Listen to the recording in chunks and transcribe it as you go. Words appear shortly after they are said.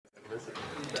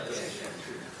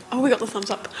Oh, we got the thumbs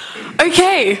up.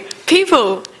 Okay,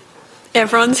 people.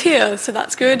 Everyone's here, so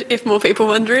that's good. If more people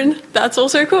wondering, that's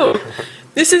also cool.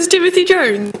 This is Timothy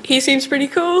Jones. He seems pretty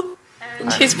cool.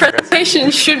 And his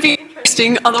presentation should be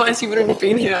interesting, otherwise he wouldn't have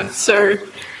been here. So,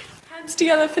 hands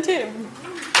together for Tim.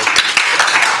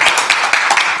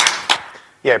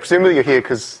 Yeah, presumably you're here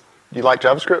because you like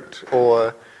JavaScript,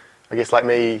 or I guess like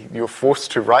me, you're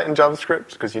forced to write in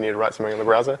JavaScript because you need to write something in the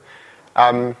browser.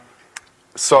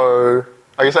 So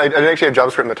I guess I don't actually have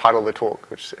JavaScript in the title of the talk,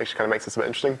 which actually kind of makes this a bit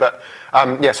interesting. But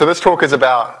yeah, so this talk is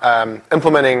about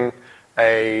implementing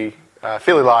a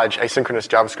fairly large asynchronous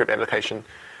JavaScript application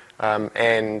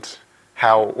and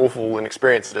how awful an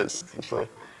experience it is, essentially.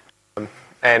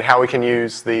 And how we can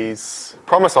use these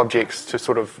promise objects to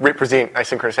sort of represent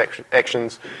asynchronous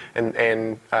actions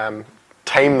and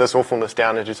tame this awfulness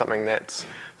down into something that's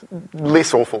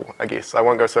less awful, I guess. I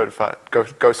won't go so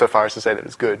far as to say that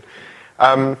it's good.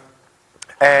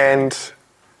 And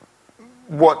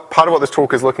part of what this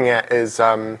talk is looking at is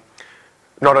not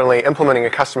only implementing a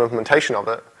custom implementation of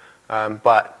it,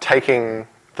 but taking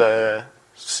the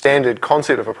standard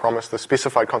concept of a promise, the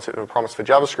specified concept of a promise for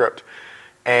JavaScript,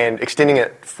 and extending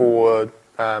it to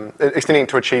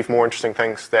achieve more interesting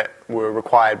things that were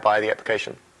required by the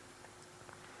application.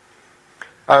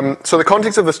 So the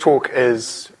context of this talk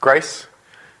is Grace.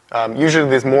 Usually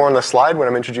there's more on the slide when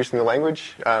I'm introducing the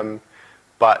language,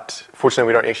 but fortunately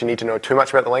we don't actually need to know too much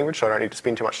about the language, so I don't need to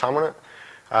spend too much time on it.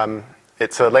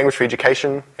 It's a language for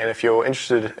education, and if you're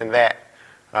interested in that,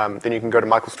 then you can go to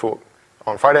Michael's talk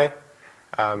on Friday.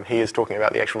 He is talking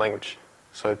about the actual language,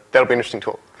 so that'll be an interesting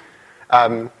talk.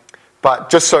 But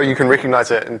just so you can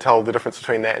recognize it and tell the difference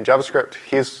between that and JavaScript,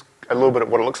 here's a little bit of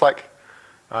what it looks like.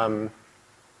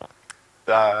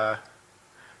 Yeah,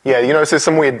 you notice there's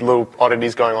some weird little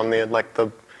oddities going on there, like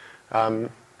the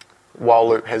while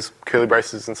loop has curly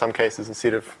braces in some cases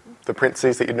instead of the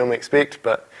parentheses that you'd normally expect,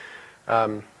 but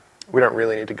we don't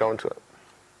really need to go into it.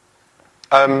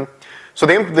 So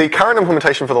the current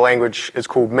implementation for the language is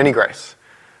called mini-Grace,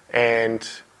 and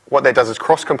what that does is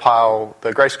cross-compile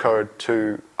the Grace code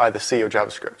to either C or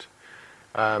JavaScript.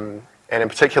 And in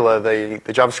particular, the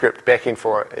JavaScript backend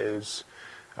for it is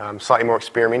slightly more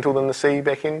experimental than the C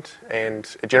backend,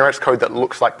 and it generates code that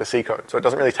looks like the C code. So it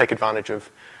doesn't really take advantage of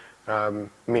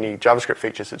many JavaScript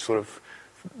features. It sort of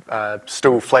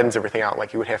still flattens everything out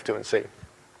like you would have to in C.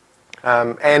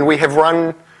 And we have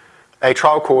run a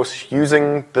trial course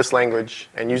using this language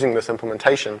and using this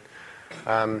implementation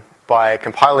by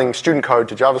compiling student code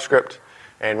to JavaScript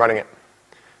and running it.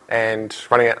 And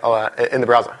running it in the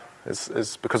browser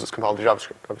is because it's compiled to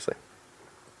JavaScript, obviously.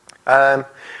 And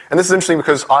this is interesting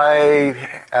because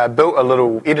I built a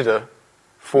little editor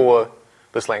for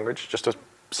this language, just a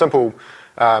simple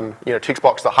text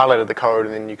box that highlighted the code,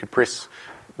 and then you could press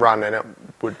run and it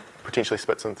would potentially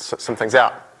spit some things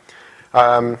out.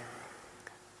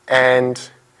 And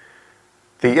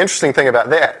the interesting thing about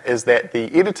that is that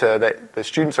the editor that the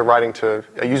students are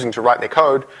using to write their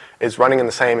code is running in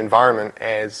the same environment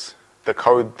as the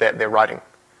code that they're writing,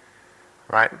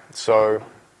 right? So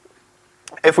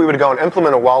if we were to go and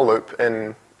implement a while loop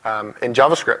in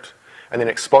JavaScript and then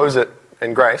expose it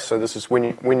in Grace, so this is when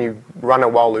you run a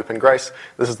while loop in Grace,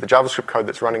 this is the JavaScript code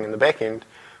that's running in the back end,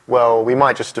 well, we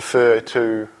might just defer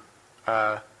to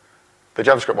the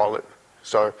JavaScript while loop.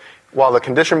 So while the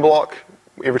condition block,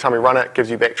 every time we run it, gives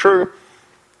you back true,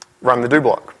 run the do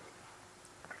block.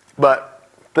 But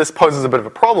this poses a bit of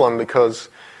a problem because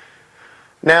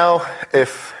now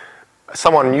if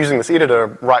someone using this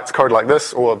editor writes code like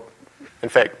this, or in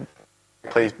fact,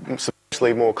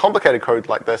 substantially more complicated code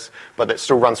like this, but that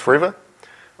still runs forever,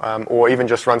 or even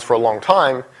just runs for a long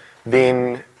time,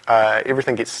 then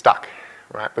everything gets stuck,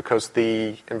 right? Because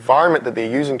the environment that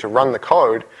they're using to run the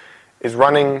code is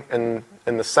running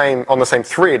on the same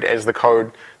thread as the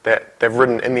code that they've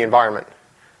written in the environment.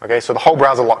 Okay, so the whole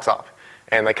browser locks up,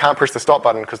 and they can't press the stop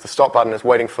button because the stop button is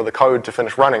waiting for the code to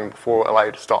finish running before it allows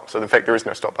you to stop. So in fact, there is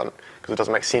no stop button because it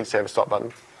doesn't make sense to have a stop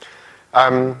button.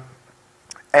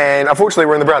 And unfortunately,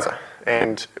 we're in the browser,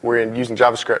 and we're using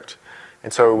JavaScript,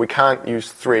 and so we can't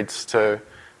use threads to.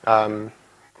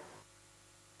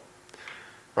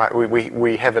 Right,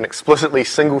 we have an explicitly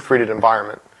single-threaded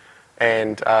environment,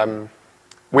 and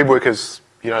web workers,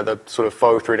 the sort of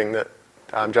faux threading that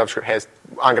JavaScript has,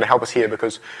 aren't going to help us here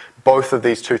because both of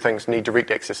these two things need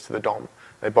direct access to the DOM.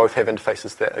 They both have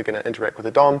interfaces that are going to interact with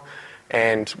the DOM,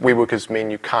 and web workers mean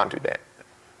you can't do that.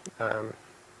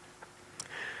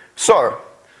 So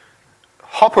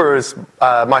Hopper is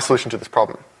my solution to this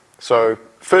problem. So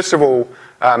first of all,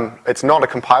 it's not a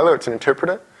compiler, it's an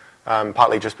interpreter,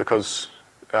 partly just because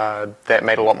that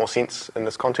made a lot more sense in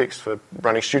this context for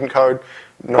running student code,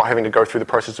 not having to go through the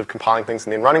process of compiling things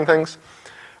and then running things.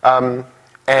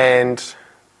 And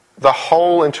the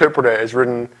whole interpreter is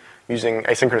written using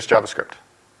asynchronous JavaScript.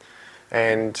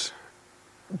 And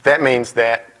that means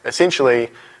that essentially,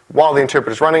 while the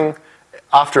interpreter is running,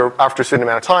 after a certain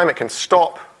amount of time, it can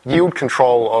stop, yield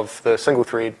control of the single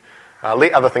thread,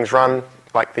 let other things run,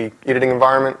 like the editing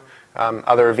environment,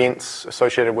 other events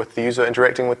associated with the user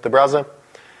interacting with the browser,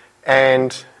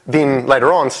 and then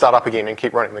later on start up again and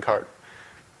keep running the code.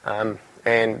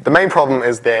 And the main problem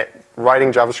is that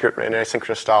writing JavaScript in an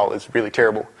asynchronous style is really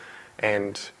terrible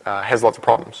and has lots of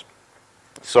problems.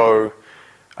 So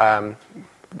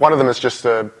one of them is just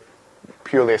a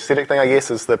purely aesthetic thing, I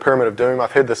guess, is the pyramid of doom.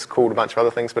 I've heard this called a bunch of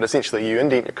other things, but essentially you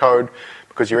indent your code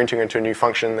because you're entering into a new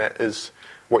function that is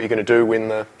what you're going to do when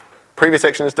the previous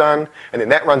action is done, and then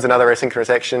that runs another asynchronous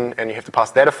action, and you have to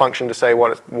pass that a function to say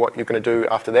what you're going to do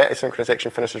after that asynchronous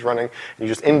action finishes running. And you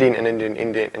just indent and indent and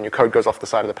indent, and your code goes off the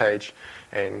side of the page,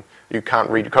 and you can't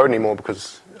read your code anymore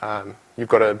because you've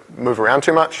got to move around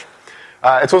too much.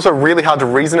 It's also really hard to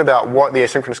reason about what the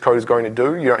asynchronous code is going to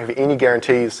do. You don't have any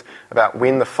guarantees about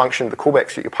when the function, the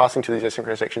callbacks that you're passing to these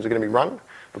asynchronous actions are going to be run,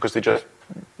 because they're just,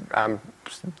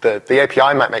 the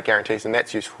API might make guarantees, and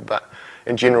that's useful, but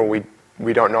in general,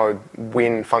 we don't know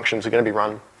when functions are going to be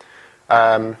run.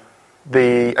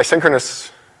 The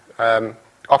asynchronous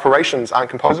operations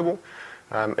aren't composable.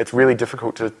 It's really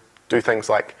difficult to do things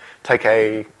like take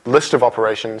a list of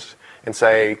operations and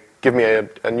say, give me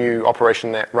a new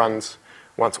operation that runs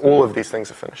once all of these things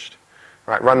are finished.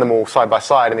 Right? Run them all side by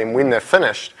side, and then when they're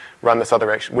finished, run this other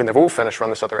action. When they've all finished, run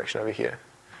this other action over here.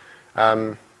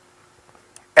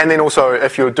 And then also,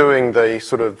 if you're doing the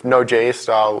sort of Node.js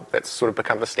style that's sort of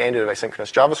become the standard of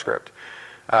asynchronous JavaScript,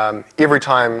 every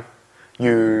time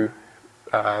you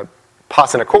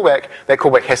pass in a callback, that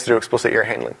callback has to do explicit error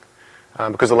handling.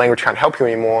 Because the language can't help you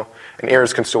anymore, and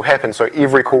errors can still happen, so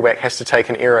every callback has to take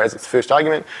an error as its first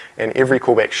argument, and every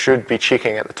callback should be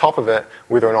checking at the top of it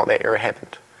whether or not that error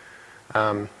happened.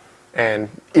 And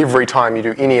every time you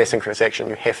do any asynchronous action,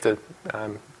 you have to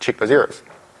check those errors.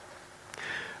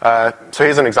 So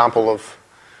here's an example of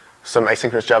some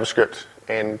asynchronous JavaScript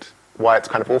and why it's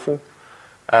kind of awful.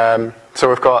 So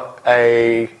we've got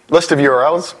a list of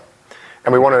URLs,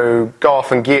 and we want to go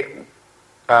off and get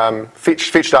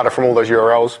fetch data from all those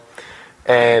URLs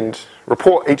and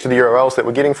report each of the URLs that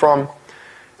we're getting from.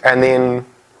 And then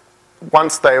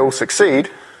once they all succeed,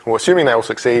 or assuming they all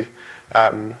succeed,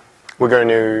 we're going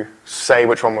to say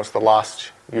which one was the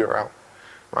last URL,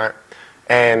 right?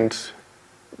 And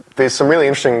there's some really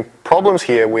interesting problems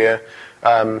here where,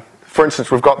 for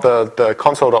instance, we've got the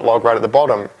console.log right at the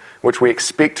bottom, which we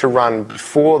expect to run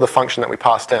before the function that we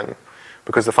passed in,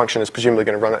 because the function is presumably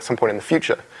going to run at some point in the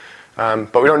future.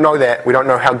 But we don't know that. We don't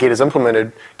know how get is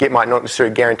implemented. Get might not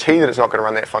necessarily guarantee that it's not going to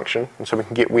run that function, and so we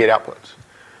can get weird outputs.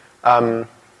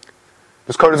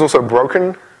 This code is also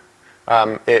broken.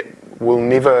 It will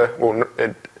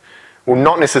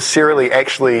not necessarily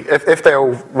actually, if they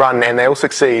all run and they all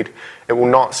succeed, it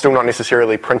will still not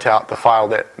necessarily print out the file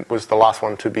that was the last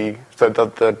one to be, so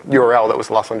the URL that was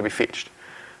the last one to be fetched.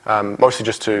 Mostly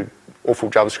just to awful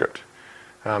JavaScript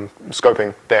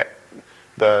scoping that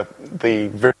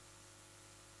the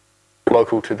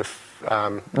local to the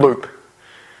loop,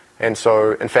 and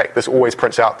so in fact this always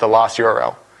prints out the last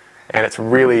URL, and it's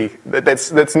really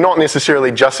that's not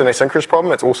necessarily just an asynchronous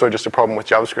problem. It's also just a problem with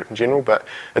JavaScript in general, but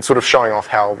it's sort of showing off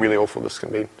how really awful this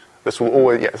can be. This will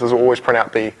always print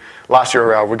out the last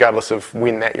URL regardless of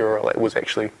when that URL was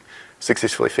actually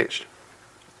successfully fetched.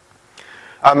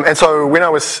 And so when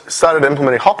I started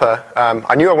implementing Hopper,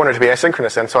 I knew I wanted it to be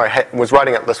asynchronous, and so I was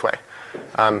writing it this way.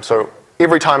 So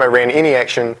every time I ran any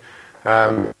action,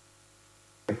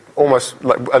 almost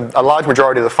like a large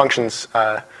majority of the functions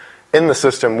in the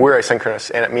system were asynchronous,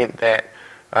 and it meant that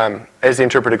as the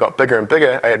interpreter got bigger and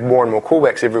bigger, I had more and more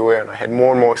callbacks everywhere, and I had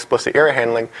more and more explicit error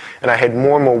handling, and I had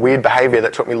more and more weird behavior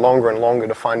that took me longer and longer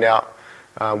to find out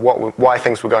why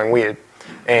things were going weird.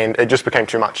 And it just became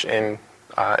too much, and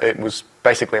it was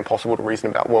basically impossible to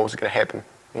reason about what was going to happen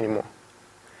anymore.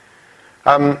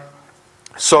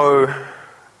 So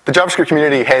the JavaScript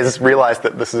community has realized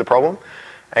that this is a problem,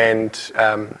 and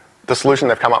the solution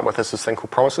they've come up with is this thing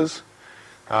called promises.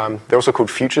 They're also called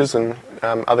futures in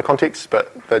other contexts,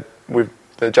 but the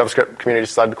JavaScript community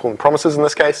decided to call them promises in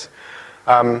this case.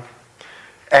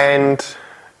 And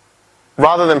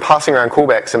rather than passing around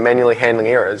callbacks and manually handling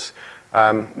errors,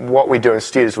 what we do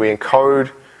instead is we encode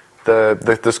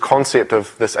this concept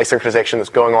of this asynchronous action that's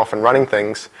going off and running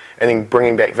things, and then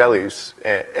bringing back values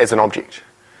as an object.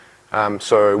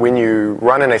 So when you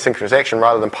run an asynchronous action,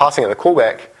 rather than passing it the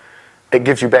callback, it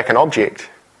gives you back an object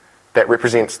that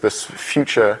represents this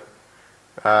future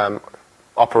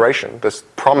operation, this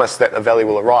promise that a value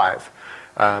will arrive.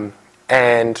 And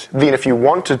then if you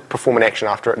want to perform an action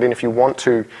after it, then if you want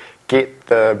to get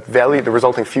the value, the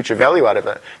resulting future value out of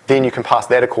it, then you can pass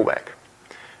that a callback.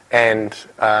 And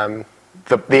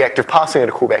the act of passing it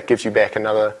a callback gives you back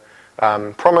another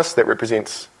promise that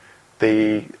represents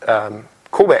the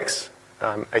callback's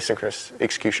asynchronous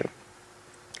execution.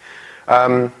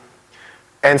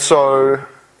 And so,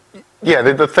 yeah,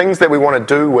 the things that we want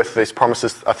to do with these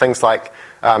promises are things like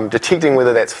detecting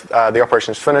whether that's the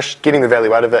operation is finished, getting the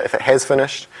value out of it if it has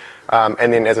finished,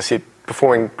 and then, as I said,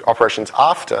 performing operations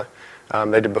after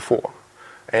they did before.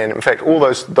 And in fact, all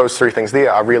those three things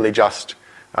there are really just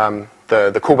the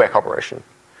callback operation.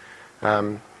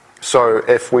 So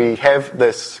if we have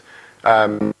this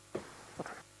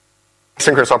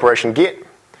synchronous operation get,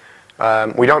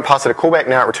 we don't pass it a callback,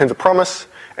 now it returns a promise,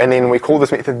 and then we call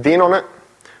this method then on it,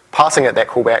 passing it that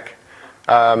callback,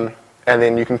 and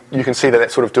then you can see that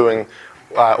that's sort of doing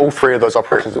all three of those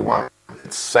operations at once.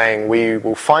 It's saying we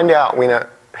will find out when it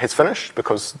has finished,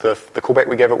 because the callback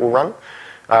we gave it will run.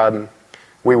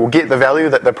 We will get the value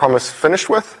that the promise finished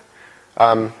with,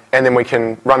 and then we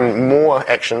can run more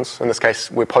actions. In this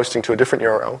case, we're posting to a different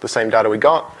URL, the same data we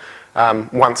got,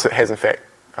 once it has in fact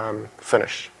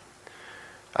finished.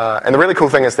 And the really cool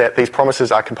thing is that these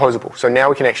promises are composable. So now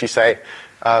we can actually say,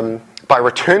 by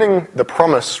returning the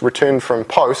promise returned from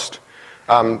post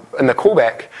in the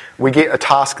callback, we get a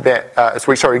task that,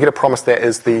 we get a promise that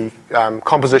is the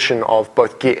composition of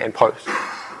both get and post.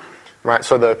 Right?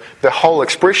 So the whole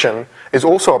expression is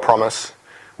also a promise,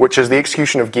 which is the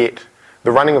execution of get,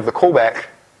 the running of the callback,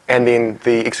 and then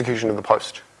the execution of the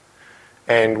post.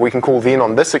 And we can call then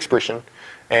on this expression,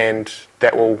 and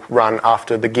that will run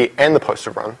after the get and the post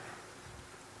have run.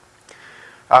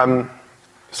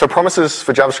 So promises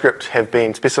for JavaScript have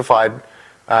been specified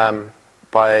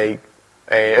by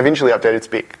a eventually updated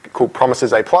spec called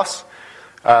promises A+,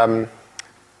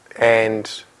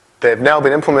 and they've now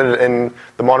been implemented in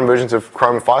the modern versions of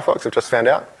Chrome and Firefox, I've just found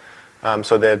out.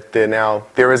 So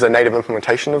there is a native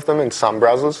implementation of them in some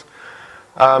browsers.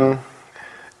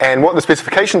 And what the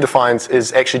specification defines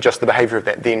is actually just the behavior of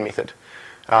that then method.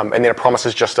 And then a promise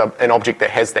is just an object that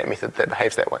has that method that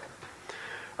behaves that way.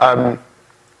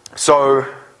 So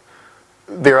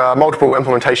there are multiple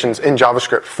implementations in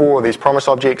JavaScript for these promise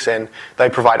objects, and they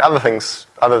provide other things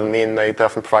other than then. They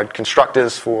often provide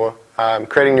constructors for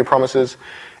creating new promises,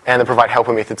 and they provide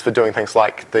helper methods for doing things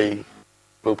like the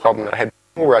little problem that I had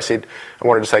before, where I said I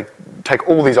wanted to say take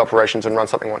all these operations and run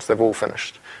something once they've all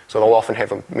finished. So they'll often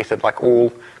have a method like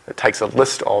all that takes a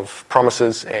list of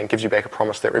promises and gives you back a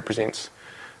promise that represents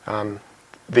the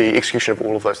execution of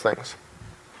all of those things.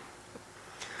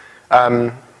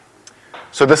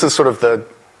 So this is sort of the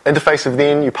interface of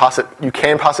then. You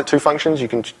can pass it two functions. You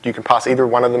can pass either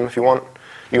one of them if you want.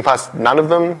 You can pass none of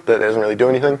them. That doesn't really do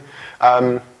anything.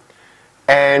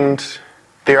 And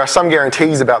there are some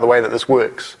guarantees about the way that this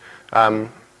works.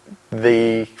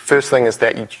 The first thing is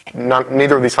that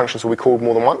neither of these functions will be called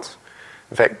more than once.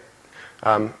 In fact,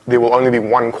 there will only be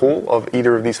one call of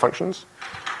either of these functions.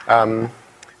 And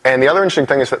the other interesting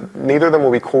thing is that neither of them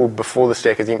will be called before the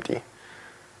stack is empty.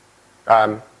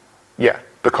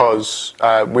 Because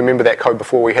remember that code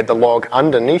before, we had the log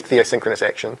underneath the asynchronous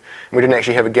action, and we didn't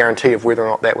actually have a guarantee of whether or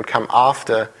not that would come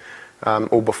after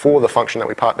or before the function that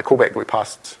the callback that we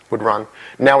passed would run.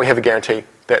 Now we have a guarantee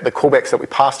that the callbacks that we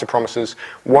pass to promises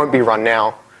won't be run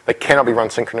now. They cannot be run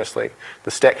synchronously.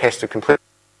 The stack has to complete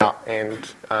out,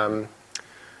 and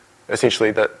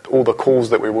essentially that all the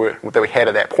calls that we had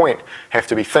at that point have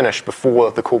to be finished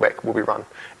before the callback will be run,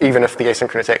 even if the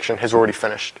asynchronous action has already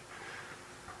finished.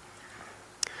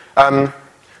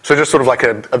 So just sort of like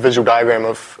a visual diagram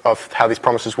of how these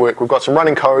promises work. We've got some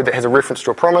running code that has a reference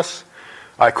to a promise.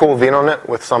 I call then on it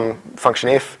with some function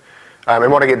f.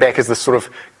 And what I get back is this sort of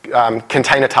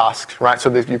container task, right?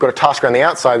 So you've got a task around the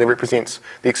outside that represents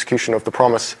the execution of the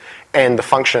promise and the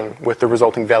function with the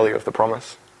resulting value of the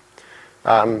promise.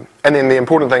 And then the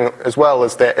important thing as well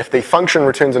is that if the function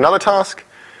returns another task,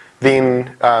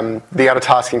 then the outer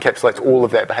task encapsulates all of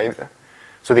that behavior.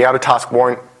 So the outer task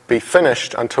won't be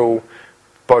finished until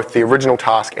both the original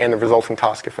task and the resulting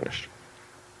task are finished.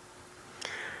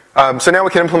 So now we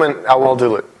can implement our while do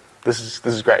loop. This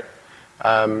is great.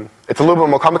 It's a little bit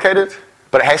more complicated,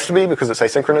 but it has to be because it's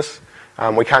asynchronous.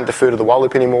 We can't defer to the while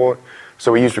loop anymore.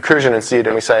 So we use recursion instead,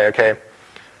 and we say, okay,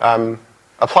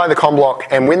 apply the con block,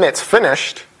 and when that's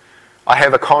finished, I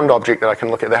have a cond object that I can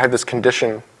look at. They have this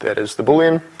condition that is the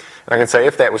boolean, and I can say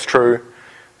if that was true,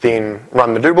 then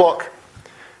run the do block,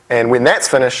 and when that's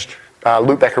finished,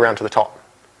 loop back around to the top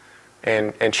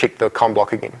and check the con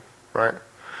block again, right?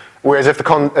 Whereas if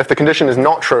the condition is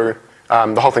not true,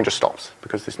 the whole thing just stops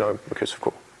because there's no recursive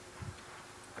call.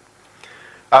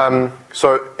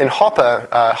 So in Hopper,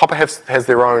 Hopper has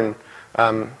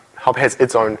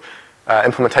its own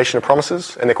implementation of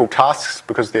promises, and they're called tasks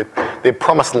because they're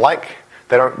promise-like.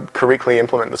 They don't correctly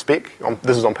implement the spec.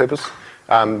 This is on purpose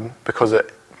because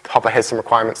Hopper has some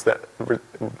requirements that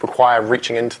require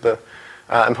reaching into the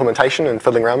implementation and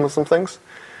fiddling around with some things.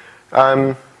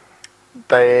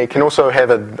 They can also have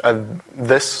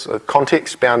a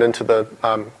context bound into the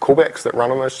callbacks that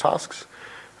run on those tasks,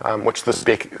 which the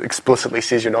spec explicitly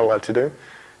says you're not allowed to do.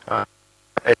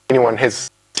 If anyone has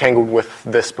tangled with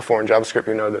this before in JavaScript,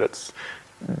 you know that it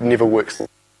never works. And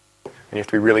you have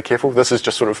to be really careful. This is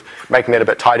just sort of making that a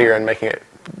bit tidier and making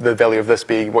the value of this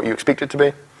be what you expect it to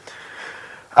be.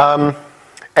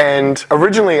 And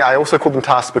originally, I also called them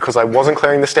tasks because I wasn't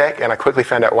clearing the stack, and I quickly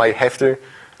found out why you have to,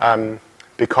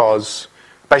 because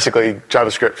basically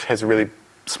JavaScript has a really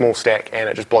small stack and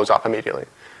it just blows up immediately,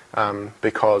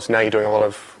 because now you're doing a lot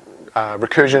of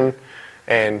recursion,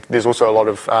 and there's also a lot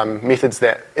of methods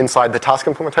that inside the task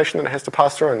implementation that it has to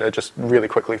pass through, and it just really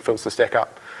quickly fills the stack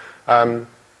up.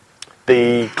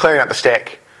 The clearing out the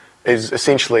stack is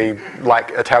essentially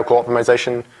like a tail call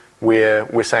optimization, where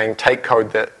we're saying take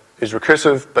code that is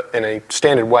recursive, but in a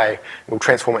standard way, we'll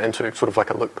transform it into sort of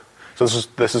like a loop. So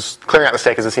this is clearing out the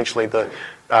stack is essentially the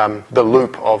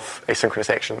loop of asynchronous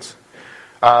actions.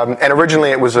 And originally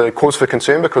it was a cause for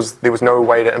concern because there was no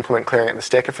way to implement clearing out the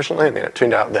stack efficiently, and then it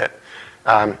turned out that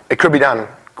it could be done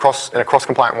in a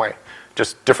cross-compliant way,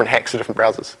 just different hacks to different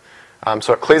browsers.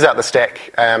 So it clears out the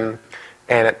stack, and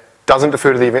it doesn't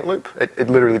defer to the event loop. It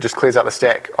literally just clears out the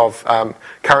stack of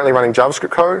currently running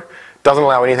JavaScript code, doesn't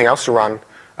allow anything else to run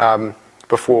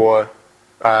before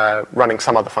running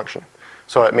some other function.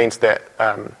 So it means that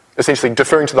essentially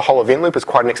deferring to the whole event loop is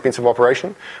quite an expensive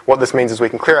operation. What this means is we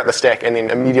can clear out the stack and then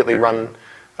immediately run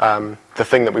the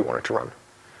thing that we want it to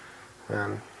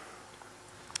run.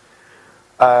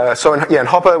 So in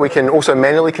Hopper, we can also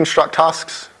manually construct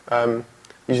tasks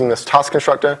using this task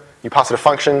constructor. You pass it a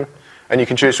function, and you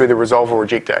can choose to either resolve or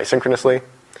reject it asynchronously.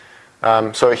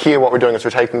 So here what we're doing is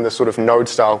we're taking this sort of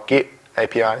node-style get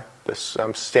API, this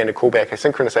standard callback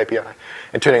asynchronous API,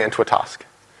 and turning it into a task.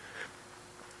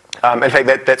 In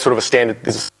fact, that's sort of a standard,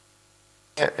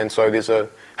 and so there's a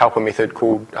helper method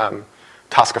called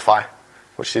taskify,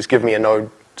 which says give me a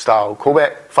node-style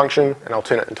callback function, and I'll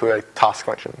turn it into a task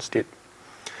function instead.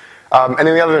 And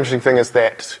then the other interesting thing is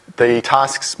that the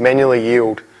tasks manually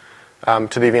yield to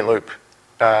the event loop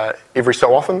every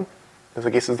so often, as I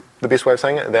guess is the best way of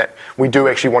saying it, that we do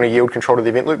actually want to yield control to the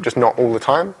event loop, just not all the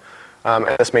time. And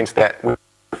this means that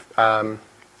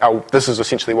this is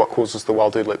essentially what causes the while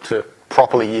do loop to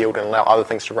properly yield and allow other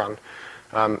things to run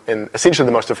in essentially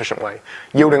the most efficient way.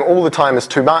 Yielding all the time is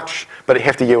too much, but you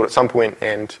have to yield at some point,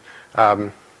 and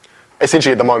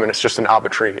essentially at the moment it's just an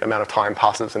arbitrary amount of time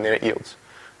passes and then it yields.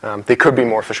 There could be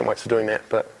more efficient ways of doing that,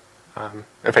 but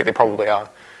in fact there probably are.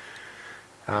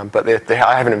 But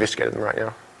I haven't investigated them right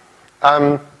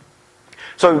now.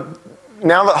 So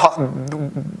now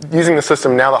that using the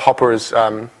system, now that Hopper is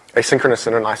asynchronous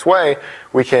in a nice way,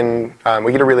 we get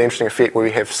a really interesting effect where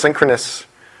we have synchronous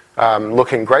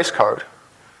looking Grace code.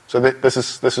 So this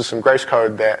is some Grace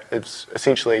code that is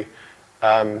essentially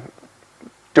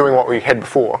doing what we had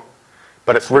before,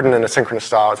 but it's written in a synchronous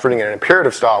style. It's written in an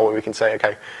imperative style where we can say,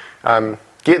 okay,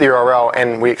 get the URL,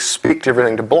 and we expect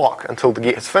everything to block until the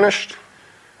get is finished,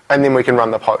 and then we can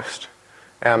run the post.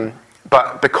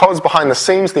 But because behind the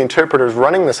scenes the interpreter is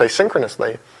running this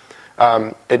asynchronously,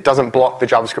 it doesn't block the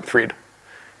JavaScript thread,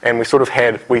 and we sort of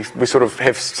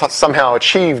have somehow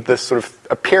achieved this sort of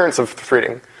appearance of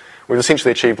threading. We've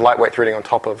essentially achieved lightweight threading on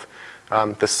top of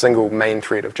the single main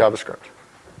thread of JavaScript.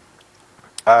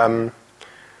 And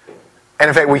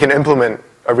in fact, we can implement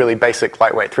a really basic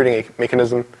lightweight threading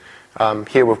mechanism.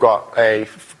 Here we've got a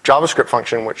JavaScript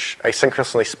function which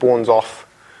asynchronously spawns off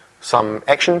some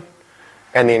action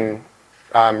and then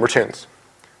returns.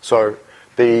 So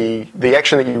the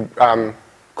action that you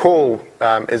call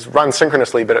is run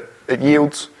synchronously, but it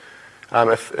yields.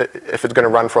 If it's going to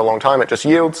run for a long time, it just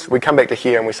yields. We come back to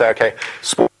here and we say, okay,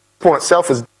 spawn itself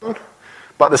is done,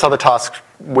 but this other task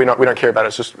we don't care about.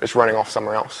 It's running off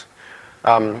somewhere else.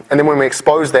 And then when we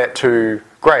expose that to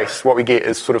Grace, what we get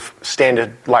is sort of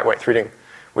standard lightweight threading,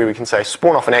 where we can say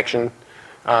spawn off an action,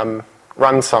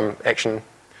 run some action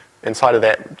inside of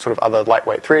that sort of other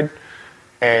lightweight thread,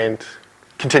 and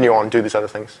continue on, do these other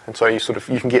things. And so you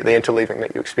can get the interleaving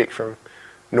that you expect from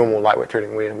normal lightweight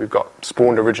threading where we've got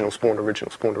spawned original, spawned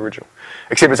original, spawned original.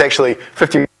 Except it's actually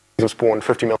 50 millions of spawned,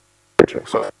 50 millions of original.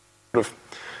 So sort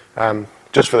of,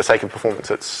 just for the sake of performance,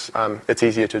 it's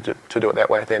easier to do it that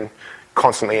way than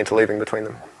constantly interleaving between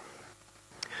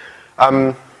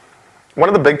them. One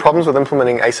of the big problems with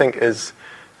implementing async is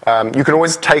you can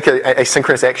always take a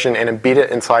synchronous action and embed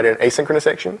it inside an asynchronous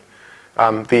action.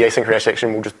 The asynchronous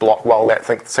action will just block while that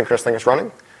synchronous thing is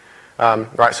running.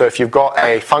 Right, so if you've got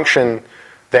a function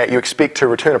that you expect to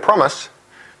return a promise,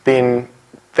 then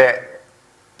that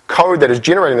code that is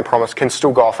generating the promise can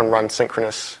still go off and run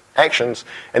synchronous actions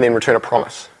and then return a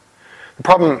promise. The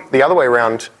problem the other way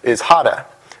around is harder.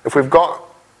 If we've got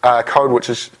code which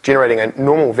is generating a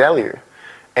normal value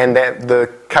and that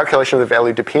the calculation of the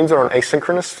value depends on an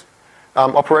asynchronous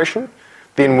operation,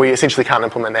 then we essentially can't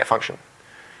implement that function.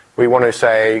 We want to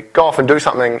say, go off and do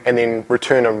something and then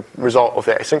return a result of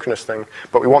that asynchronous thing,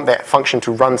 but we want that function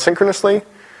to run synchronously.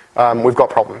 We've got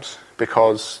problems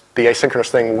because the asynchronous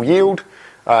thing will yield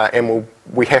and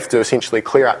we have to essentially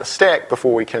clear out the stack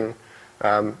before we can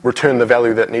return the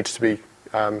value that needs to be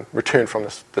returned from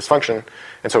this function.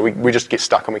 And so we just get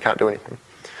stuck and we can't do anything.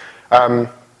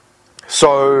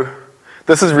 So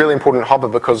this is really important in Hopper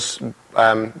because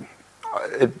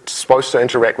it's supposed to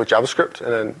interact with JavaScript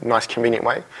in a nice, convenient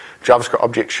way. JavaScript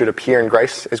objects should appear in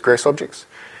Grace as Grace objects,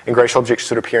 and Grace objects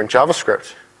should appear in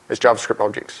JavaScript as JavaScript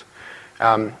objects.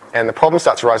 And the problem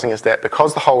starts arising is that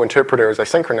because the whole interpreter is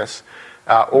asynchronous,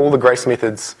 all the Grace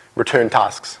methods return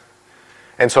tasks.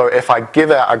 And so if I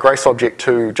give out a Grace object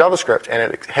to JavaScript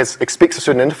and it expects a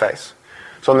certain interface,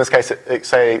 so in this case,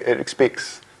 say it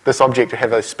expects this object to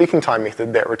have a speaking time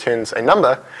method that returns a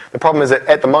number, the problem is that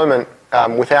at the moment,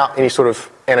 without any sort of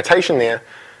annotation there,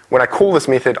 when I call this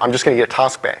method, I'm just going to get a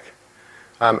task back.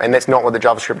 And that's not what the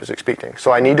JavaScript is expecting.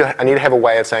 So I need to have a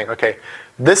way of saying, okay,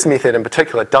 this method in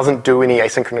particular doesn't do any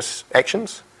asynchronous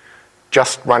actions,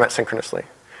 just run it synchronously.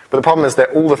 But the problem is that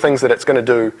all the things that it's going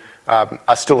to do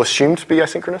are still assumed to be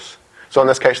asynchronous. So in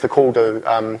this case, the call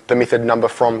to the method number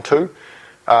from to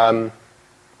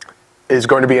is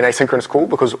going to be an asynchronous call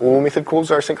because all method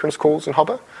calls are asynchronous calls in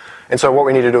Hopper. And so what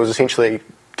we need to do is essentially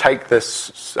take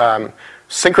this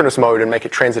synchronous mode and make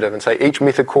it transitive and say each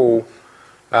method call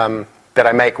that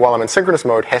I make while I'm in synchronous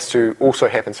mode has to also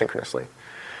happen synchronously.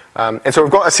 And so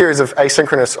we've got a series of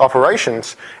asynchronous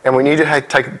operations and we need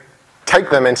to take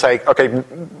them and say, okay,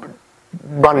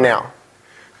 run now.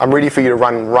 I'm ready for you to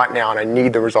run right now and I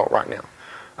need the result right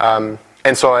now.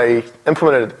 And so I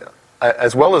implemented,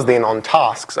 as well as then on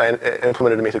tasks, I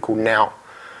implemented a method called now.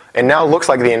 And now looks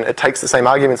like then, it takes the same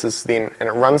arguments as then, and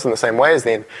it runs in the same way as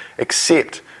then,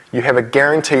 except you have a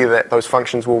guarantee that those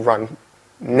functions will run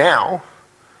now,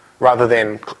 rather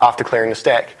than after clearing the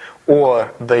stack,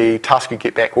 or the task you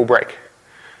get back will break.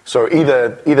 So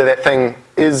either that thing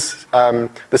is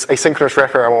this asynchronous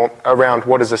wrapper around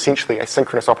what is essentially a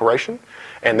synchronous operation,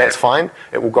 and that's fine.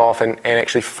 It will go off and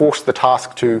actually force the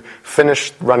task to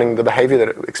finish running the behavior that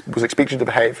it was expected to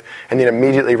behave, and then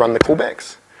immediately run the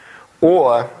callbacks.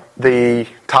 Or the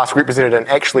task represented an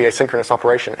actually asynchronous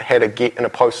operation. It had a get and a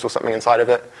post or something inside of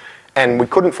it, and we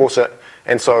couldn't force it,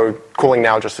 and so calling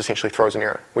now just essentially throws an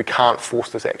error. We can't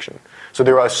force this action. So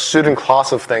there are a certain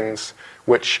class of things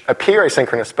which appear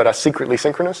asynchronous but are secretly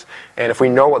synchronous, and if we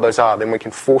know what those are, then we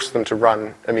can force them to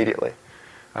run immediately.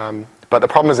 But the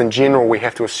problem is, in general, we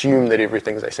have to assume that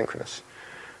everything's asynchronous.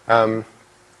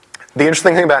 The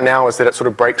interesting thing about now is that it sort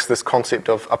of breaks this concept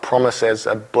of a promise as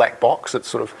a black box. It's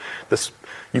sort of this,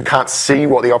 you can't see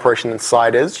what the operation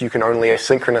inside is. You can only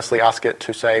asynchronously ask it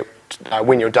to say,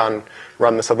 when you're done,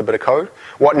 run this other bit of code.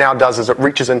 What now does is it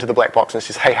reaches into the black box and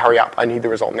says, hey, hurry up, I need the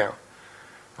result now.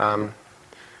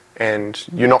 And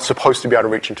you're not supposed to be able to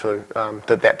reach into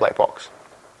that black box.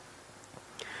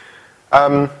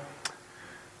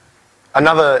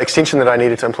 Another extension that I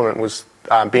needed to implement was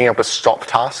being able to stop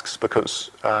tasks, because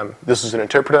this is an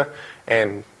interpreter,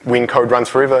 and when code runs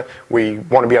forever, we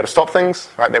want to be able to stop things,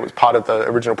 right? That was part of the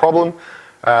original problem.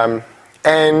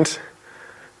 And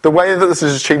the way that this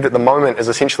is achieved at the moment is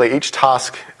essentially each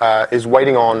task is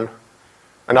waiting on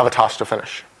another task to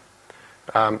finish.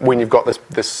 When you've got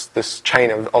this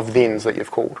chain of thens that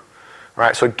you've called,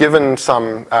 right? So given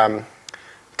some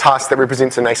task that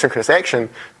represents an asynchronous action,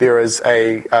 there is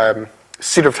a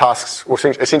set of tasks, or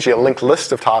essentially a linked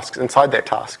list of tasks inside that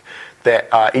task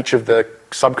that are each of the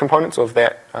subcomponents of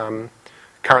that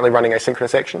currently running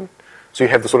asynchronous action. So you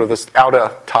have this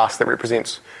outer task that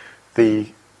represents the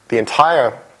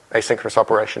entire asynchronous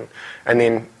operation, and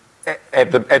then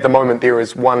at the moment there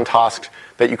is one task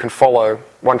that you can follow,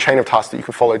 one chain of tasks that you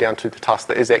can follow down to the task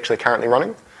that is actually currently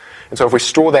running. And so if we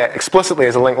store that explicitly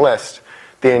as a linked list,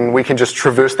 then we can just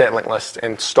traverse that linked list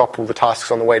and stop all the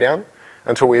tasks on the way down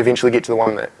until we eventually get to the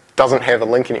one that doesn't have a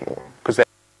link anymore. Because that's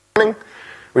running,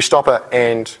 we stop it,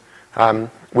 and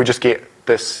we just get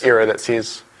this error that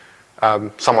says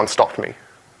someone stopped me,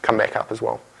 come back up as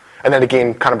well. And that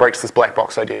again kind of breaks this black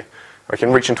box idea. I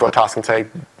can reach into a task and say,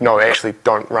 no, actually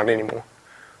don't run anymore.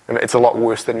 And it's a lot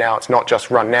worse than now. It's not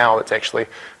just run now, it's actually,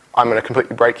 I'm going to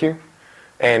completely break you.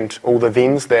 And all the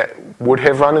thens that would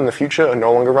have run in the future are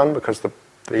no longer run because the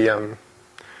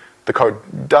code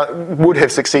would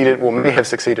have succeeded, or may have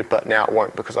succeeded, but now it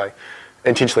won't because I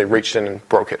intentionally reached in and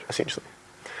broke it, essentially.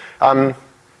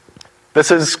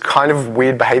 This is kind of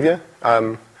weird behavior.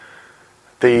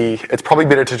 It's probably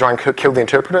better to try and kill the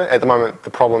interpreter. At the moment,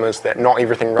 the problem is that not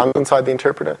everything runs inside the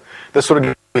interpreter. This sort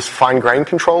of gives fine-grained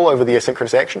control over the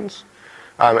asynchronous actions.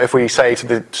 If we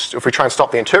try and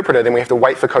stop the interpreter, then we have to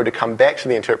wait for code to come back to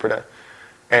the interpreter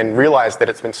and realize that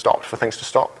it's been stopped for things to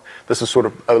stop. This is sort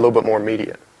of a little bit more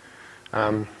immediate.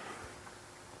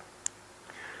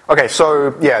 Okay,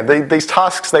 so yeah, these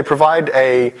tasks, they provide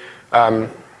a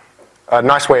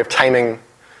nice way of taming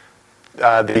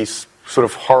these sort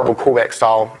of horrible callback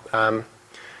style.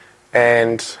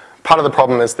 And part of the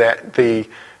problem is that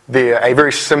they're a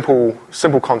very simple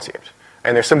concept.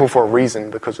 And they're simple for a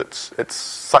reason, because it's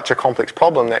such a complex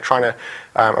problem that trying to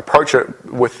approach it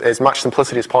with as much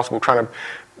simplicity as possible, trying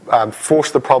to force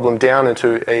the problem down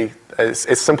into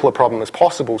as simple a problem as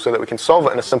possible so that we can solve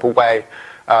it in a simple way.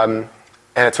 And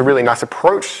it's a really nice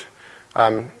approach,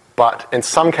 but in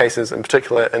some cases, in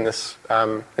particular in this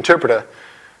interpreter,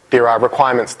 there are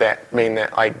requirements that mean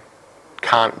that I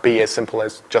can't be as simple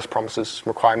as just promises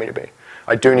require me to be.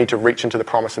 I do need to reach into the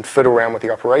promise and fiddle around with the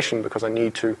operation because I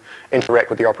need to interact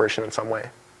with the operation in some way.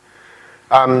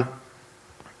 And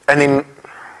then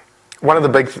one of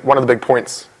the big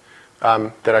points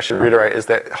that I should reiterate is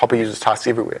that Hopper uses tasks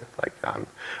everywhere. Like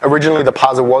originally the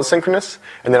parser was synchronous,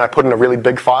 and then I put in a really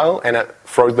big file and it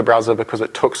froze the browser because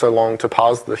it took so long to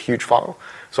parse the huge file.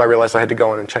 So I realized I had to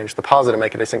go in and change the parser to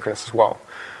make it asynchronous as well.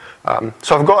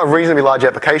 So I've got a reasonably large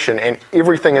application and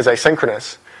everything is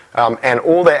asynchronous. And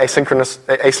all that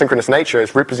asynchronous nature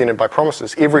is represented by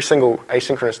promises. Every single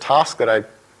asynchronous task that I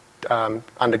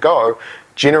undergo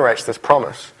generates this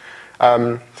promise.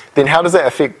 Then how does that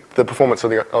affect the performance of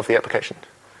the application?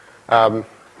 So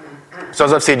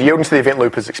as I've said, yielding to the event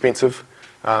loop is expensive,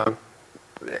 but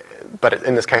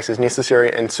in this case is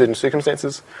necessary in certain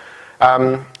circumstances.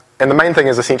 And the main thing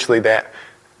is essentially that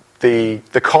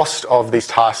the cost of these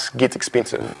tasks gets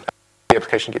expensive. The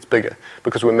application gets bigger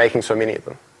because we're making so many of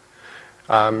them.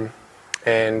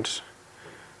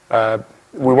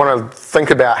 We want to think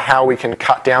about how we can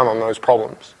cut down on those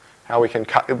problems, how we can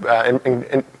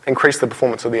increase the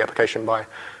performance of the application by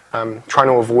trying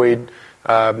to avoid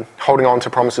holding on to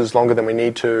promises longer than we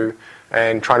need to,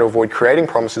 and trying to avoid creating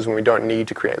promises when we don't need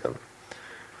to create them.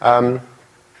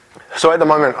 So at the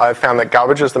moment, I've found that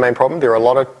garbage is the main problem. There are a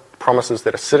lot of promises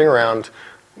that are sitting around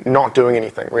not doing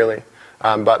anything, really,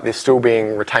 but they're still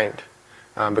being retained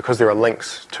because there are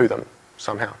links to them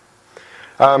somehow.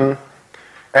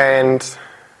 And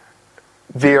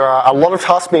there are a lot of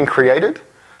tasks being created,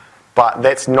 but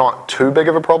that's not too big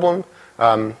of a problem.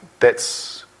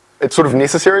 It's sort of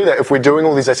necessary that if we're doing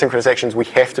all these asynchronous actions, we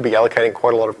have to be allocating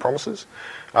quite a lot of promises.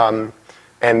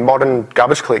 And modern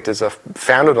garbage collectors are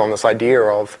founded on this idea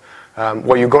of,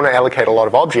 well, you're going to allocate a lot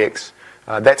of objects.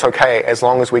 That's okay as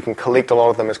long as we can collect a lot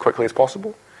of them as quickly as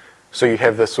possible. So you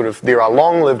have this sort of, there are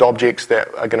long-lived objects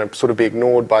that are going to sort of be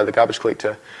ignored by the garbage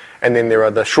collector, and then there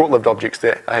are the short-lived objects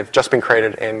that have just been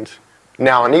created and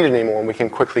now aren't needed anymore, and we can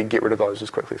quickly get rid of those as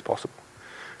quickly as possible.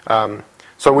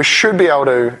 So we should be able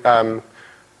to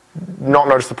not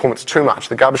notice the performance too much.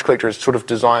 The garbage collector is sort of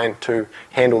designed to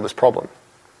handle this problem.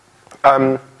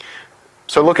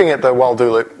 So looking at the while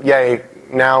do loop, yay,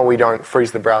 now we don't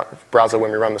freeze the browser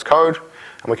when we run this code,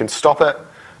 and we can stop it.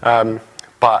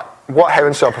 But what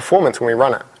happens to our performance when we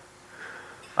run it?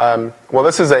 Well,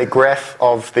 this is a graph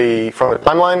of from the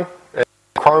timeline in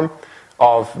Chrome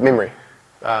of memory,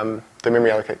 the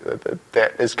memory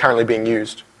that is currently being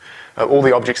used, all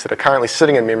the objects that are currently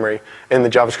sitting in memory in the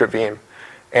JavaScript VM.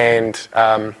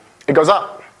 And it goes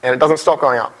up, and it doesn't stop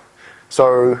going up.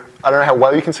 So I don't know how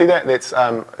well you can see that. That's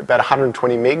about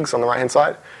 120 megs on the right-hand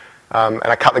side. And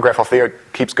I cut the graph off there.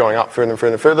 It keeps going up further and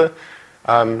further and further.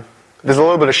 There's a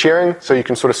little bit of sharing, so you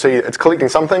can sort of see it's collecting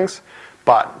some things,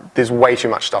 but there's way too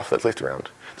much stuff that's left around.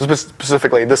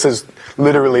 Specifically, this is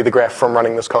literally the graph from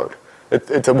running this code.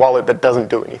 It's a wallet that doesn't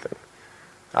do anything.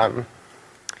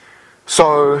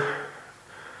 So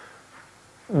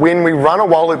when we run a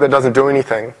wallet that doesn't do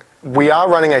anything, we are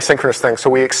running asynchronous things, so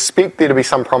we expect there to be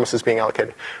some promises being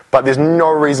allocated, but there's no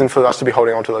reason for us to be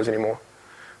holding on to those anymore.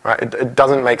 Right? It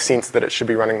doesn't make sense that it should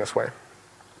be running this way.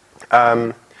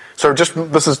 So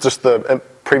this is just the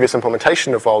previous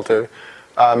implementation of while do.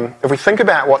 If we think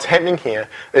about what's happening here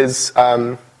is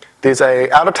there's a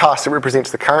outer task that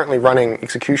represents the currently running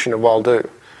execution of while do,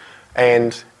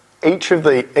 and each of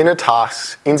the inner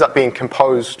tasks ends up being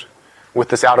composed with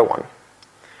this outer one.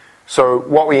 So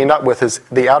what we end up with is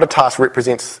the outer task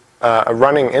represents a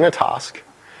running inner task,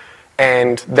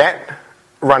 and that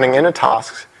running inner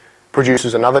task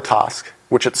produces another task,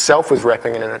 which itself is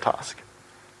wrapping an inner task.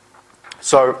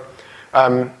 So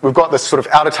we've got this sort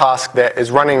of outer task that is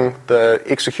running the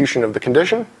execution of the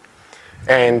condition,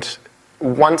 and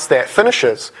once that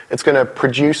finishes, it's going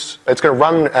to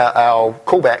run our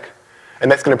callback,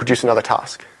 and that's going to produce another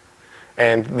task.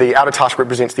 And the outer task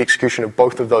represents the execution of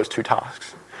both of those two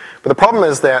tasks. But the problem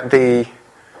is that the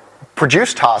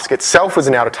produce task itself is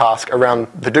an outer task around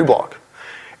the do block.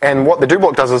 And what the do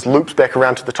block does is loops back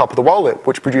around to the top of the while loop,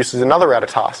 which produces another outer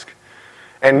task.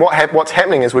 And what's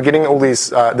happening is we're getting all these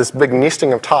this big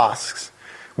nesting of tasks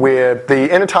where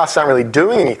the inner tasks aren't really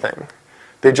doing anything.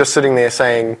 They're just sitting there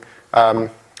saying,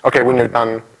 okay, when you're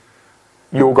done,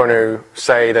 you're going to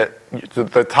say that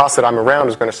the task that I'm around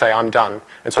is going to say I'm done.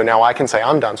 And so now I can say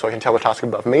I'm done, so I can tell the task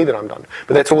above me that I'm done.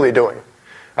 But that's all they're doing.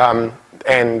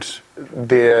 And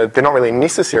they're not really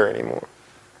necessary anymore.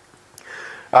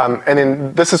 And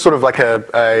then this is sort of like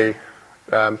a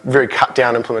very cut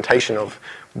down implementation of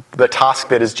the task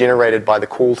that is generated by the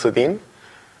call to then.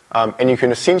 And you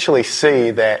can essentially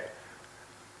see that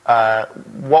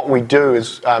what we do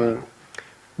is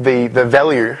the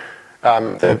value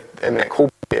in that callback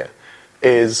there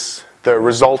is the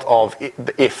result of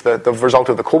the result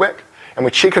of the callback. And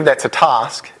we check if that's a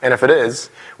task, and if it is,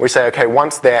 we say, okay,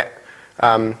 once that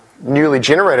newly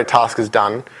generated task is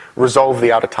done, resolve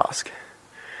the outer task.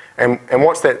 And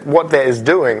what that is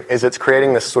doing is it's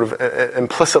creating this sort of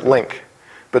implicit link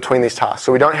between these tasks.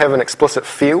 So we don't have an explicit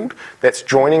field that's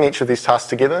joining each of these tasks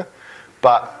together,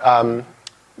 but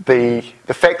the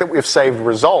fact that we've saved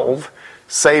resolve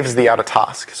saves the outer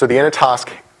task. So the inner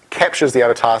task captures the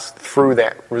outer task through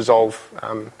that resolve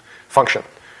function.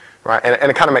 Right? And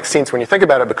it kind of makes sense when you think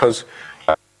about it, because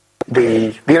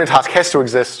the inner task has to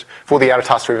exist for the outer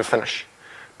task to ever finish.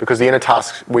 Because the inner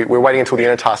task, we're waiting until the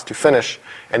inner task to finish,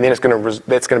 and then that's going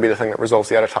to be the thing that resolves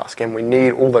the outer task. And we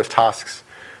need all those tasks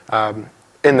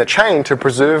in the chain to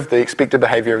preserve the expected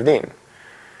behavior of then.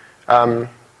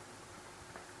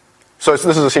 So this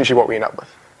is essentially what we end up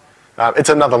with. It's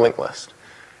another linked list.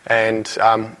 And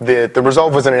the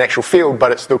resolve isn't an actual field,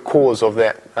 but it's the cause of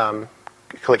that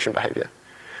collection behavior.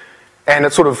 And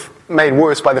it's sort of made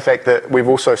worse by the fact that we've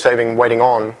also saving waiting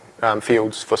on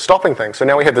fields for stopping things. So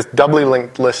now we have this doubly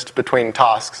linked list between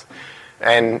tasks.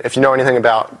 And if you know anything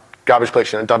about garbage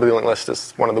collection, a doubly linked list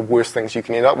is one of the worst things you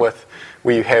can end up with,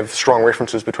 where you have strong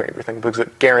references between everything, because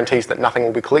it guarantees that nothing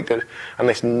will be collected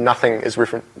unless nothing is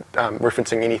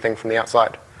referencing anything from the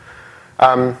outside.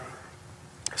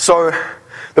 So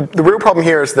the real problem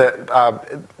here is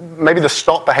that maybe the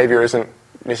stop behavior isn't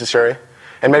necessary.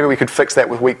 And maybe we could fix that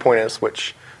with weak pointers,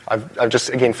 which I've just,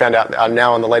 again, found out are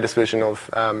now on the latest version of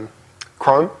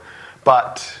Chrome.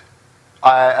 But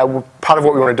part of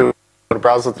what we want to do is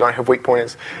browsers that don't have weak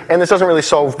pointers. And this doesn't really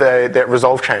solve that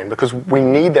resolve chain, because we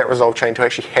need that resolve chain to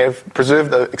actually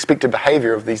preserve the expected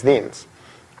behavior of these thens.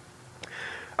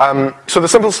 So the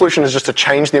simple solution is just to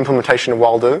change the implementation of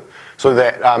while do, so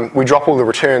that we drop all the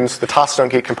returns, the tasks don't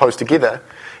get composed together,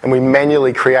 and we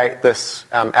manually create this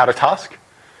outer task.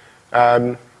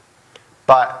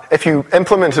 But if you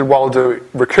implemented while do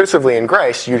recursively in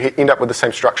Grace, you'd end up with the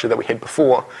same structure that we had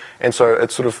before. And so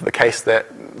it's sort of the case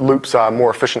that loops are more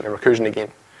efficient in recursion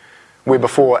again. Where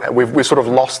before, we've sort of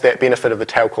lost that benefit of the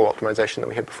tail call optimization that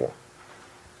we had before.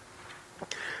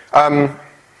 And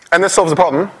this solves the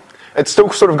problem. It's still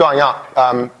sort of going up,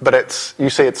 but you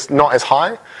see it's not as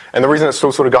high. And the reason it's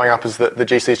still sort of going up is that the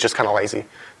GC is just kind of lazy.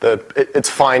 It's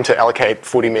fine to allocate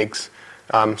 40 megs.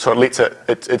 So it lets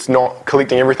it's not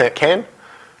collecting everything it can.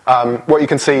 What you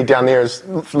can see down there is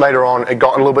later on it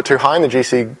got a little bit too high and the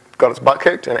GC got its butt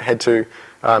kicked and it had to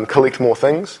collect more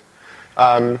things.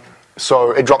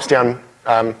 So it drops down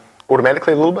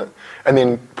automatically a little bit. And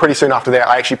then pretty soon after that,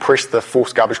 I actually pressed the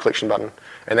force garbage collection button,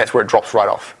 and that's where it drops right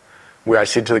off. Where I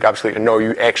said to the garbage collector, no,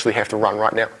 you actually have to run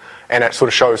right now. And it sort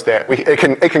of shows that it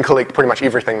can collect pretty much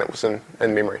everything that was in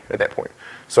memory at that point.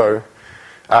 So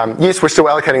yes, we're still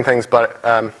allocating things, but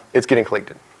it's getting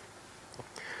collected.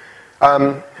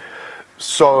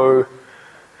 So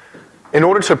in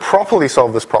order to properly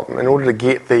solve this problem, in order to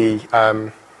get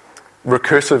the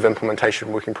recursive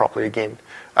implementation working properly again.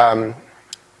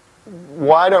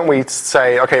 Why don't we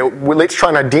say, okay, well, let's try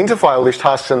and identify all these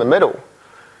tasks in the middle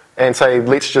and say,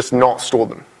 let's just not store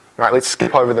them, right? Let's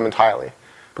skip over them entirely.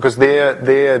 Because they're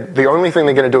the only thing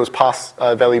they're going to do is pass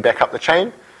a value back up the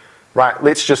chain, right?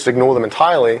 Let's just ignore them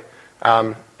entirely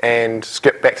and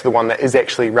skip back to the one that is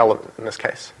actually relevant in this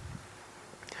case.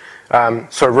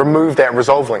 So remove that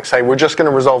resolve link. Say we're just going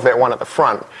to resolve that one at the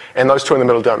front, and those two in the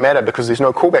middle don't matter because there's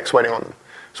no callbacks waiting on them.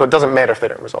 So it doesn't matter if they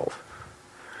don't resolve.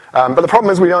 But the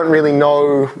problem is we don't really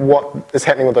know what is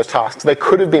happening with those tasks. They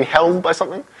could have been held by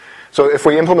something. So if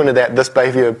we implemented that, this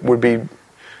behavior would be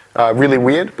really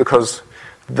weird because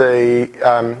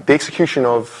the execution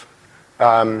of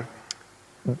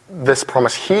this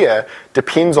promise here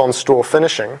depends on store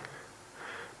finishing.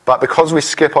 But because we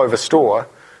skip over store,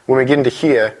 when we get into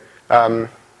here,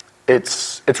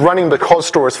 it's running because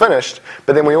store is finished,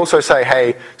 but then we also say,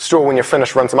 hey, store when you're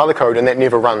finished, run some other code, and that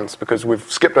never runs because we've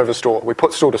skipped over store. We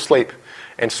put store to sleep,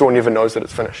 and store never knows that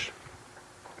it's finished.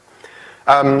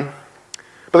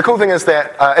 But the cool thing is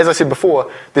that, as I said before,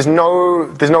 there's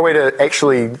no way to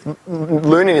actually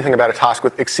learn anything about a task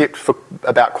except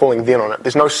about calling then on it.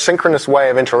 There's no synchronous way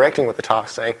of interacting with the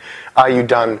task, saying, are you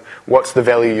done? What's the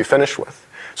value you finish with?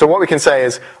 So what we can say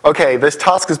is, okay, this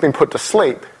task has been put to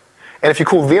sleep, and if you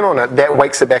call then on it, that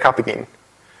wakes it back up again,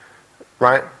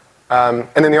 right? And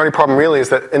then the only problem really is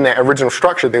that in that original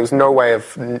structure, there was no way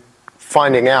of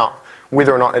finding out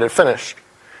whether or not it had finished.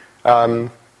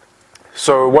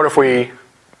 So what if we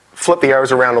flip the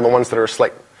arrows around on the ones that are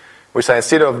asleep? We say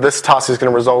instead of this task is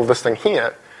going to resolve this thing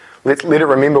here, let it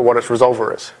remember what its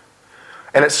resolver is.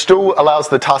 And it still allows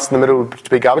the tasks in the middle to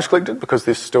be garbage collected because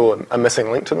there's still a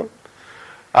missing link to them.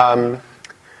 And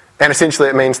essentially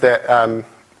it means that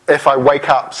if I wake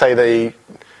up, say,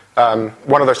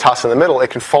 one of those tasks in the middle, it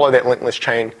can follow that linked list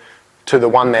chain to the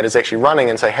one that is actually running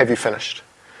and say, have you finished?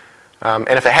 And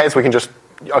if it has, we can just,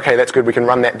 okay, that's good, we can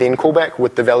run that then callback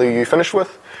with the value you finished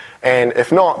with. And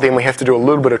if not, then we have to do a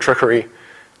little bit of trickery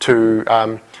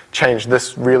to change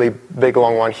this really big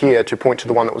long one here to point to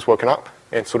the one that was woken up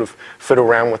and sort of fiddle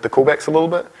around with the callbacks a little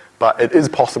bit, but it is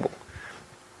possible.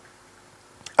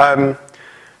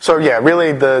 So yeah,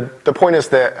 really the point is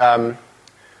that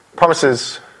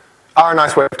promises are a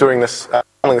nice way of doing this,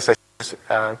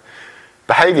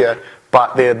 behavior,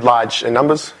 but they're large in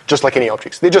numbers, just like any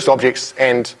objects. They're just objects,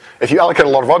 and if you allocate a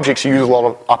lot of objects, you use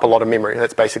up a lot of memory.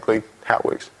 That's basically how it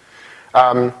works.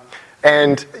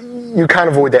 And you can't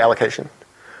avoid the allocation.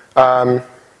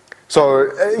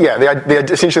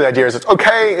 Essentially the idea is it's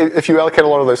okay if you allocate a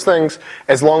lot of those things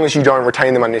as long as you don't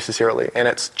retain them unnecessarily. And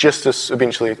it's just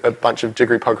eventually a bunch of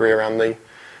jiggery-pokery around the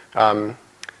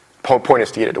point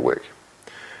is to get it to work.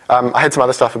 I had some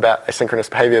other stuff about asynchronous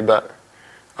behavior, but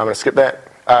I'm going to skip that.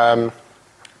 The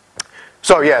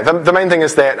main thing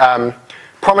is that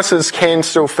promises can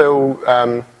still fill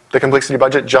the complexity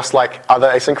budget just like other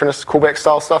asynchronous callback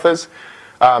style stuff is.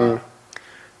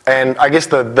 And I guess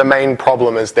the main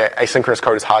problem is that asynchronous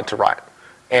code is hard to write.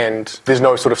 And there's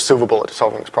no sort of silver bullet to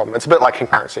solving this problem. It's a bit like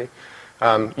concurrency.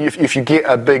 If you get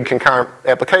a big concurrent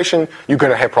application, you're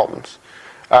going to have problems.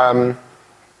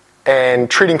 And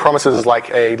treating promises as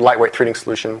like a lightweight threading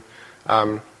solution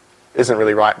isn't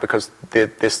really right because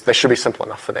they should be simple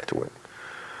enough for that to work.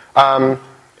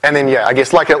 And then, I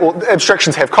guess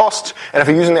abstractions have costs, and if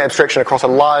you're using that abstraction across a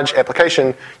large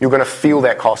application, you're going to feel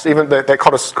that cost. Even though that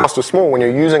cost is small, when you're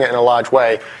using it in a large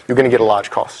way, you're going to get a large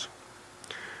cost.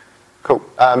 Cool.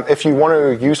 If you want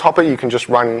to use Hopper, you can just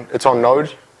run, it's on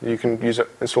Node. You can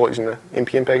install it using the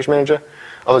npm package manager.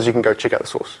 Otherwise, you can go check out the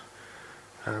source.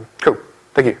 Cool.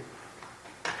 Thank you.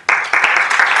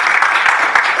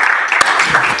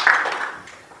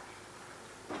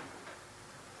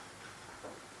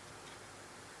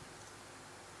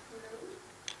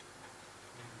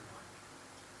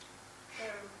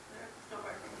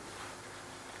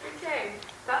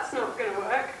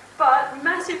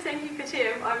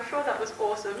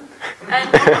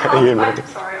 I'm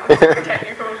sorry, I'm very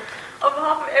technical. On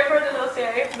behalf of everyone at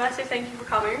LCA, massive thank you for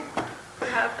coming. We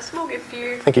have a small gift for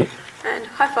you. Thank you. And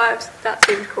high fives, that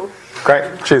seemed cool.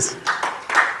 Great, cheers.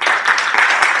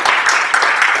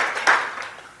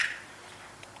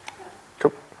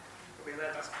 Cool. We don't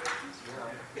have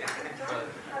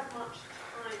much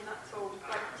time, that's all.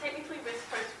 Technically we're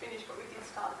supposed to finish, but we did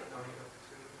start a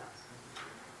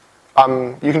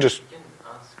bit. You can just... You can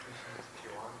ask questions if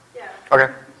you want. Yeah.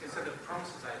 Okay. So the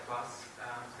promises A plus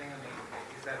thing,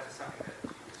 is that just something that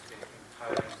you just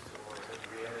imposed, or is it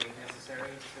really necessary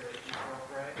to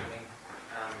interoperate?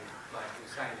 Like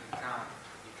you're saying, you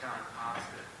can't ask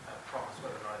a promise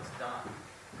whether or not it's done,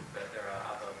 but there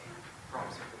are other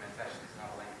promise implementations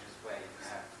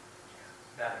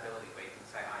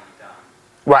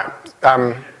Right.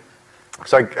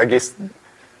 So I guess,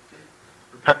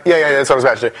 yeah, that's what I was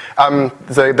about to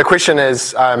do. So the question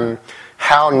is,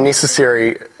 how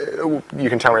necessary, you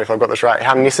can tell me if I've got this right,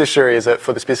 how necessary is it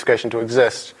for the specification to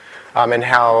exist? And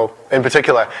how, in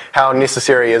particular, how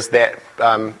necessary is that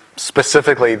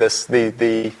specifically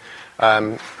the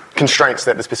constraints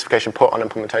that the specification put on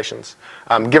implementations?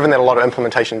 Given that a lot of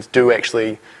implementations do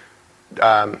actually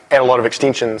add a lot of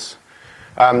extensions.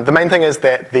 The main thing is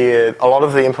that a lot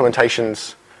of the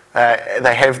implementations,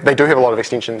 they do have a lot of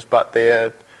extensions, but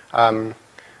they're on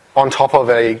top of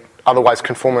a otherwise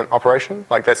conformant operation.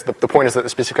 Like that's the point is that the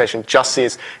specification just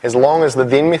says as long as the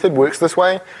then method works this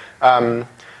way,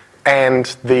 and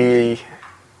the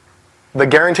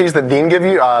guarantees that then give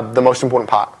you are the most important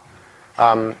part.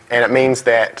 And it means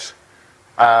that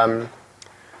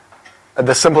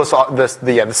the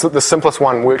simplest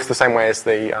one works the same way as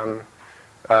the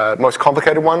most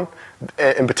complicated one.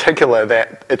 In particular,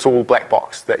 that it's all black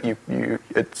box. That you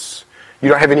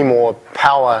don't have any more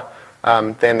power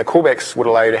than the callbacks would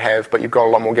allow you to have, but you've got a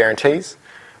lot more guarantees.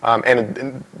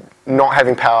 And not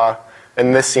having power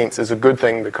in this sense is a good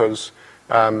thing because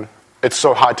it's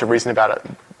so hard to reason about it.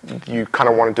 You kind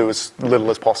of want to do as little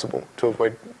as possible to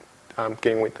avoid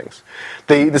getting weird things.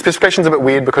 The specification's a bit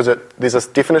weird because there's this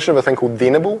definition of a thing called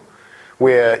thenable,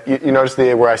 where you notice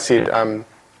there where I said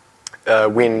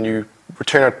when you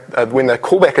return when the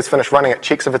callback is finished running, it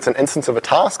checks if it's an instance of a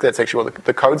task. That's actually what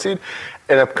the code said.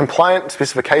 In a compliant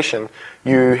specification,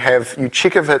 you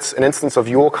check if it's an instance of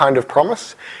your kind of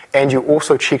promise, and you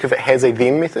also check if it has a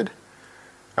then method.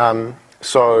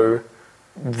 So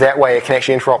that way it can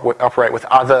actually interoperate with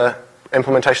other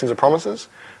implementations of promises.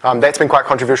 That's been quite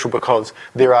controversial because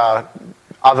there are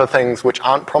other things which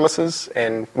aren't promises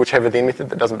and which have a then method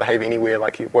that doesn't behave anywhere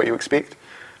like what you expect.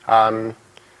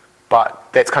 But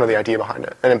that's kind of the idea behind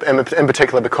it. And in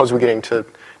particular, because we're getting to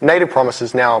native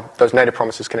promises now, those native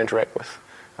promises can interact with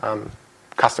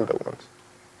custom built ones.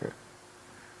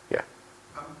 Yeah.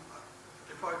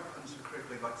 If I understood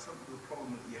correctly, like some of the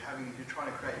problem that you're having is you're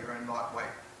trying to create your own lightweight,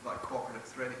 like cooperative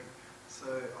threading. So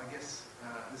I guess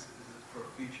this is for a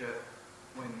future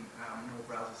when more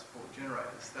browsers support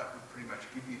generators, that would pretty much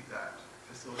give you that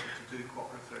facility to do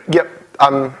cooperative threading. Yep.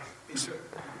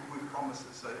 With promises,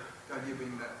 so the idea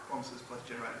being that promises plus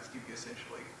generators give you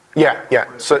essentially...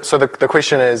 Yeah. So the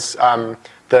question is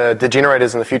the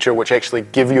generators in the future which actually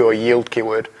give you a yield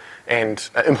keyword and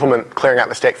implement clearing out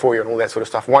the stack for you and all that sort of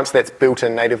stuff. Once that's built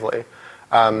in natively,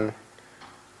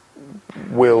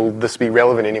 will this be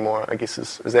relevant anymore, I guess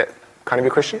is that kind of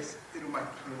your question? Yes, it'll make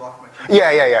your life much easier.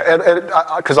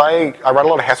 Yeah. Because I write a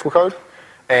lot of Haskell code,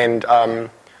 and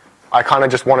I kind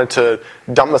of just wanted to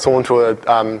dump this all into a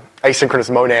asynchronous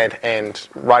monad and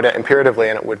write it imperatively,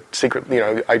 and it would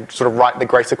I sort of write the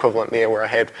Grace equivalent there where I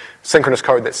had synchronous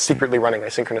code that's secretly running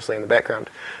asynchronously in the background.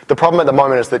 The problem at the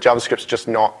moment is that JavaScript's just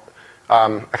not, I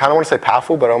kind of want to say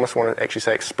powerful, but I almost want to actually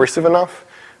say expressive enough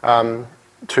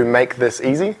to make this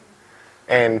easy,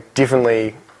 and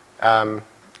definitely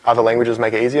other languages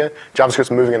make it easier.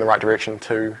 JavaScript's moving in the right direction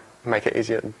to make it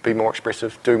easier, be more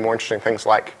expressive, do more interesting things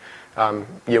like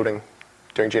yielding,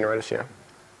 doing generators, yeah.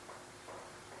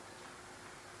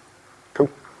 Cool.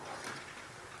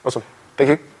 Awesome. Thank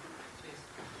you.